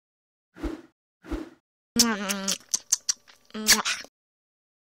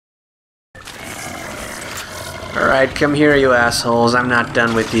Alright, come here, you assholes. I'm not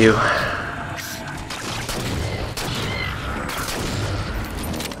done with you.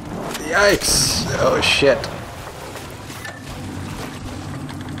 Yikes! Oh shit.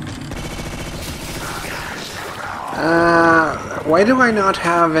 Why do I not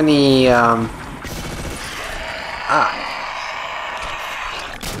have any,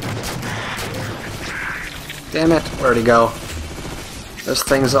 Damn it, where'd he go? This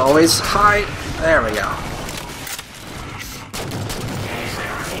thing's always high. There we go.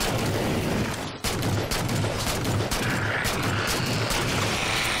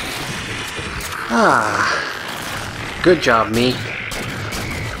 Good job, me.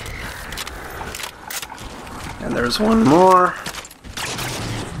 And there's one more.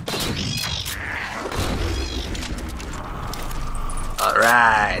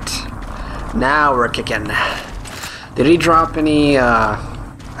 Alright. Now we're kicking. Did he drop any,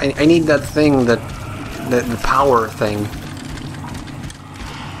 I need that thing, the power thing.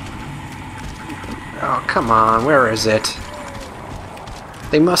 Oh, come on, where is it?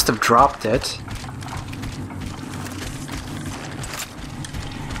 They must have dropped it.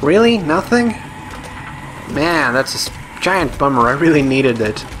 Really? Nothing? Man, that's a giant bummer. I really needed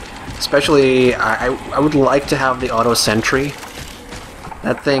it. Especially, I would like to have the auto sentry.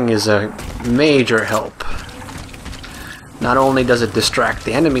 That thing is a major help. Not only does it distract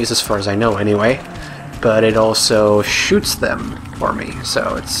the enemies, as far as I know anyway, but it also shoots them for me.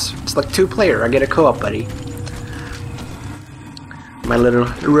 So it's like two-player. I get a co-op buddy. My little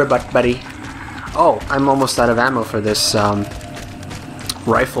robot buddy. Oh, I'm almost out of ammo for this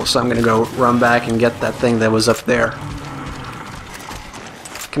rifle, so I'm gonna go run back and get that thing that was up there.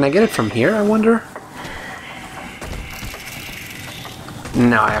 Can I get it from here, I wonder?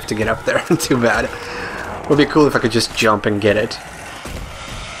 No, I have to get up there. Too bad. It would be cool if I could just jump and get it.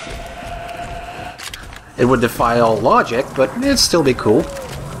 It would defy all logic, but it'd still be cool.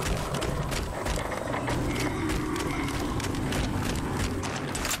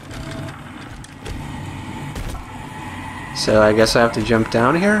 So I guess I have to jump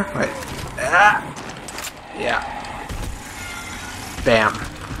down here? Wait. Ah! Yeah. Bam.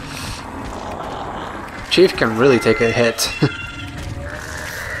 Chief can really take a hit.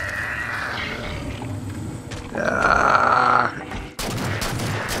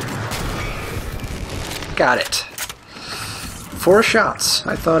 Got it. 4 shots.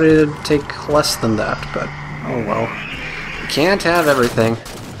 I thought it'd take less than that, but oh well. You can't have everything.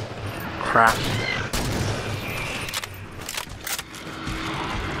 Crap.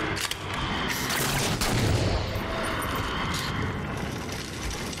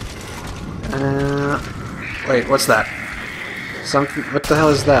 Wait, what's that? Something? What the hell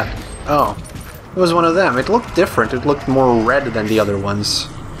is that? Oh, it was one of them. It looked different. It looked more red than the other ones.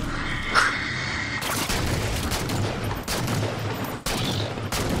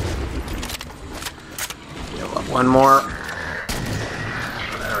 One more.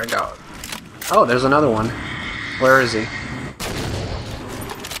 There we go. Oh, there's another one. Where is he?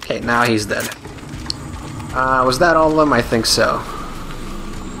 Okay, now he's dead. Was that all of them? I think so.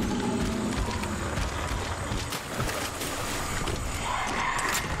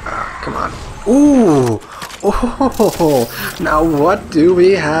 Come on. Ooh! Oh! Now what do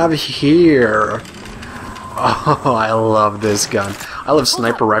we have here? Oh, I love this gun. I love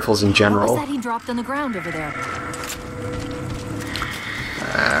sniper rifles in general. What was that he dropped on the ground over there?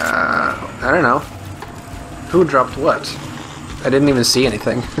 I don't know. Who dropped what? I didn't even see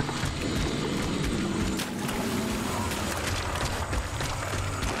anything.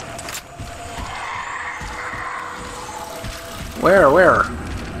 Where?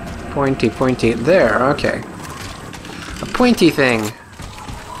 Pointy. There, okay. A pointy thing.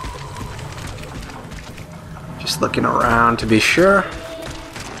 Just looking around to be sure.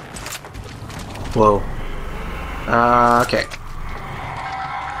 Whoa. Okay.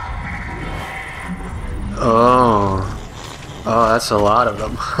 Oh, that's a lot of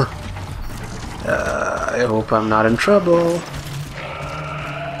them. I hope I'm not in trouble.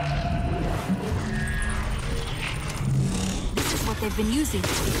 This is what they've been using to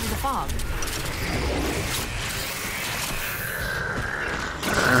see through the fog.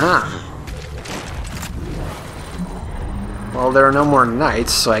 Well, there are no more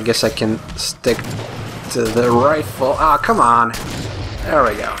knights, so I guess I can stick to the rifle. Ah, come on. There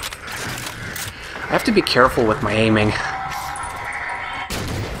we go. I have to be careful with my aiming.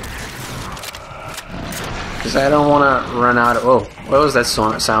 Because I don't want to run out of... Whoa, what was that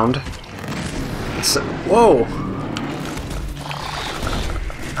sound? It's... Whoa!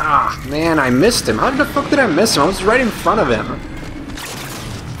 Ah, man, I missed him. How the fuck did I miss him? I was right in front of him.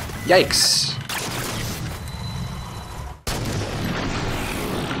 Yikes.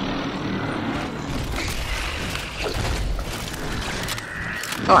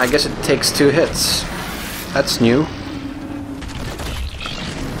 Oh, I guess it takes 2 hits. That's new.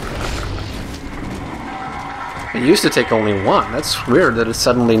 It used to take only 1. That's weird that it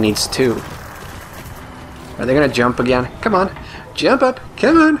suddenly needs 2. Are they gonna jump again? Come on. Jump up.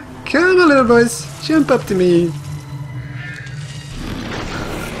 Come on. Come on, little boys. Jump up to me.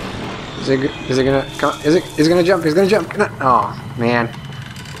 Is it gonna come? Is it gonna jump? He's gonna jump. Oh, man.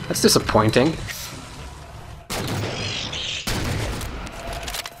 That's disappointing.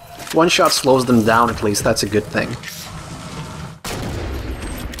 One shot slows them down at least. That's a good thing.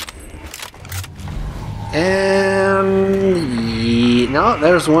 And... no,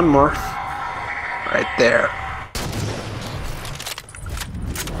 there's one more. Right there.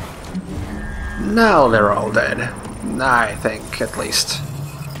 Now they're all dead. I think, at least.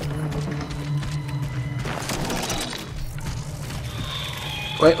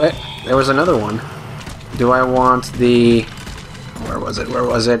 Wait, there was another one. Do I want the... where was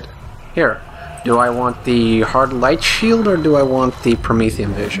it? Here. Do I want the hard light shield or do I want the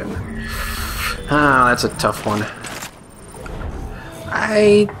Promethean vision? Ah, that's a tough one.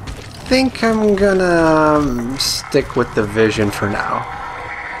 I think I'm gonna stick with the vision for now.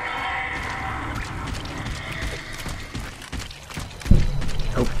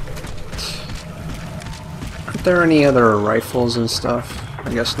 Oh. Aren't there any other rifles and stuff?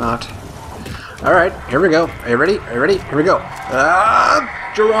 I guess not. Alright, here we go. Are you ready? Are you ready? Here we go.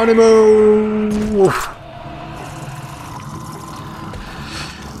 Ah, Geronimo!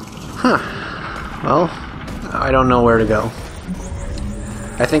 Huh. Well, I don't know where to go.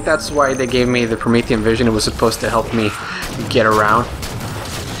 I think that's why they gave me the Promethean vision. It was supposed to help me get around.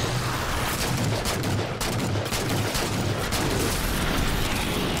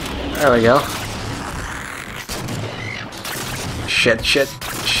 There we go. Shit.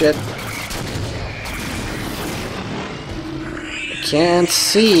 Can't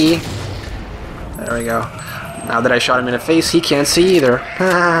see. There we go. Now that I shot him in the face, he can't see either.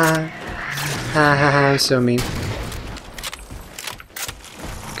 I'm so mean.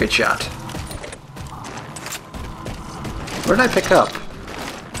 Good shot. What did I pick up?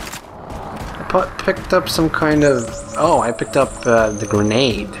 I picked up some kind of... oh, I picked up the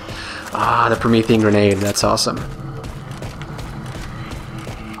grenade. Ah, the Promethean grenade. That's awesome.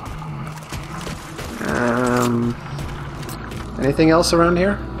 Anything else around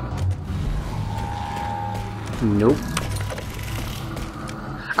here? Nope.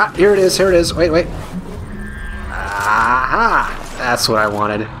 Ah, here it is, Wait. Aha! That's what I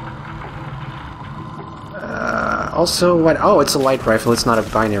wanted. Also, what? Oh, it's a light rifle, it's not a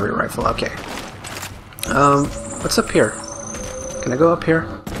binary rifle, okay. What's up here? Can I go up here?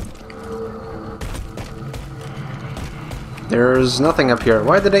 There's nothing up here.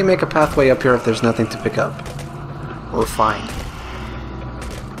 Why did they make a pathway up here if there's nothing to pick up? Or find?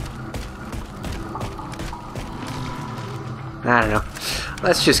 I don't know.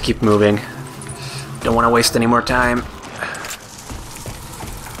 Let's just keep moving. Don't want to waste any more time.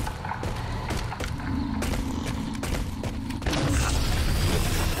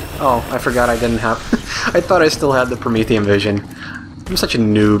 Oh, I forgot I didn't have... I thought I still had the Promethean vision. I'm such a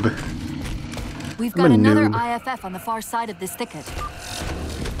noob. We've got another IFF on the far side of this thicket.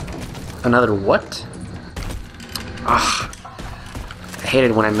 Another what? Ah, I hate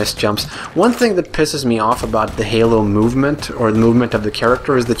it when I miss jumps. One thing that pisses me off about the Halo movement, or the movement of the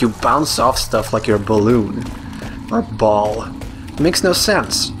character, is that you bounce off stuff like you're a balloon. Or a ball. It makes no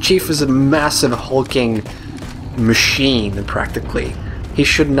sense. Chief is a massive hulking machine, practically. He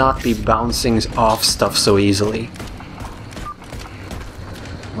should not be bouncing off stuff so easily.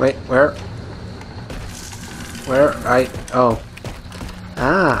 Wait, where? Where? Oh.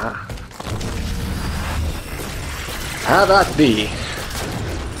 Ah. How that be?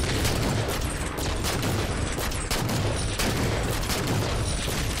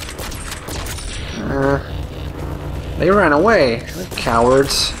 They ran away. They're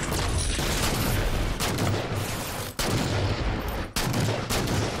cowards.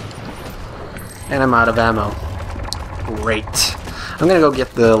 And I'm out of ammo. Great. I'm gonna go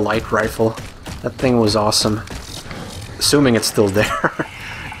get the light rifle. That thing was awesome. Assuming it's still there.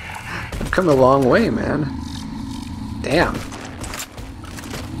 I've come a long way, man. Damn.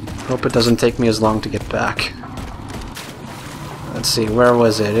 Hope it doesn't take me as long to get back. Let's see, where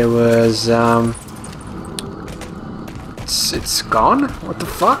was it? It was, It's gone? What the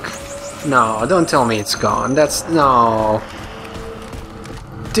fuck? No, don't tell me it's gone. That's... no.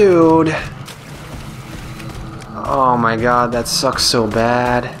 Dude. Oh my god, that sucks so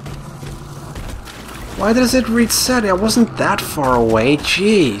bad. Why does it reset? I wasn't that far away,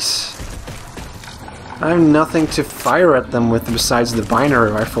 jeez. I have nothing to fire at them with besides the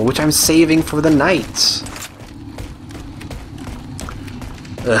binary rifle, which I'm saving for the night.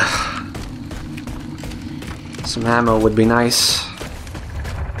 Ugh. Some ammo would be nice.